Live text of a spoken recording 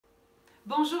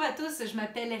Bonjour à tous, je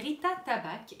m'appelle Rita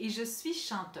Tabbakh et je suis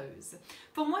chanteuse.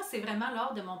 Pour moi, c'est vraiment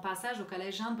lors de mon passage au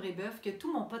Collège Jean-de-Brébeuf que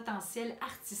tout mon potentiel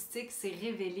artistique s'est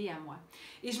révélé à moi.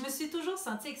 Et je me suis toujours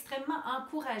sentie extrêmement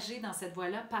encouragée dans cette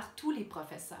voie-là par tous les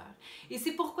professeurs. Et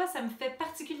c'est pourquoi ça me fait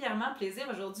particulièrement plaisir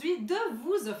aujourd'hui de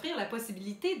vous offrir la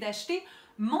possibilité d'acheter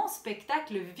mon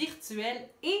spectacle virtuel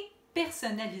et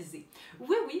personnalisé.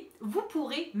 Oui, vous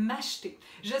pourrez m'acheter.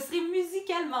 Je serai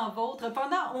musicalement vôtre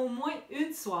pendant au moins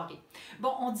une soirée.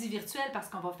 Bon, on dit virtuel parce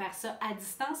qu'on va faire ça à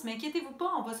distance, mais inquiétez-vous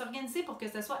pas, on va s'organiser pour que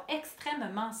ce soit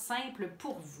extrêmement simple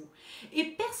pour vous. Et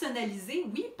personnalisé,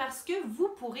 oui, parce que vous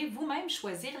pourrez vous-même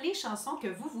choisir les chansons que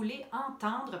vous voulez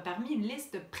entendre parmi une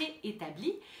liste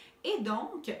préétablie et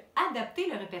donc adapter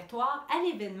le répertoire à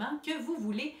l'événement que vous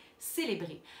voulez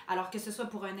célébrer. Alors que ce soit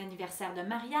pour un anniversaire de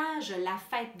mariage, la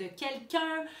fête de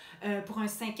quelqu'un, pour un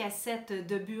 5 à 7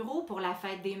 de bureau, pour la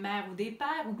fête des mères ou des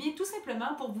pères, ou bien tout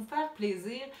simplement pour vous faire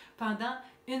plaisir pendant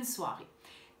une soirée.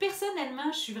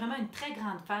 Personnellement, je suis vraiment une très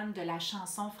grande fan de la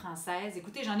chanson française.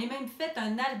 Écoutez, j'en ai même fait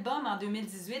un album en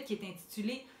 2018 qui est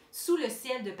intitulé « Sous le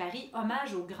ciel de Paris,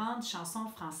 hommage aux grandes chansons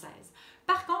françaises ».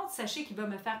 Par contre, sachez qu'il va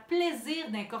me faire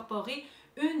plaisir d'incorporer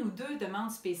une ou deux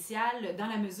demandes spéciales dans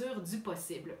la mesure du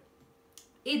possible.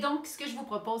 Et donc, ce que je vous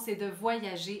propose, c'est de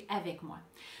voyager avec moi.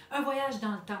 Un voyage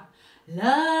dans le temps.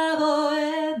 La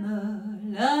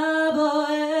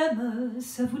bohème,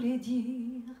 ça voulait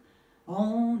dire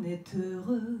on est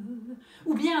heureux.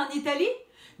 Ou bien en Italie,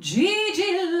 Gigi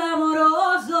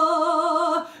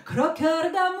l'amoroso,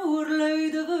 croqueur d'amour,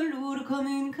 l'œil de velours comme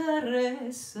une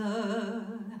caresse.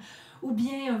 Ou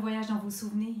bien un voyage dans vos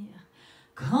souvenirs.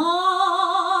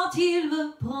 Quand il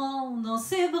me prend dans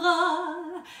ses bras,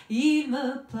 il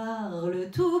me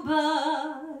parle tout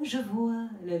bas, je vois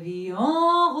la vie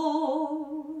en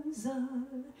rose.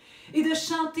 Et de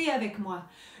chanter avec moi,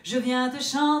 je viens de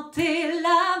chanter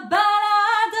la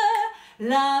balade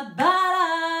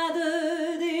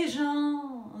des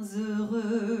gens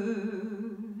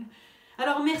heureux.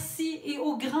 Alors merci et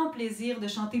au grand plaisir de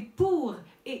chanter pour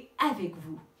et avec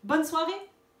vous. Bonne soirée!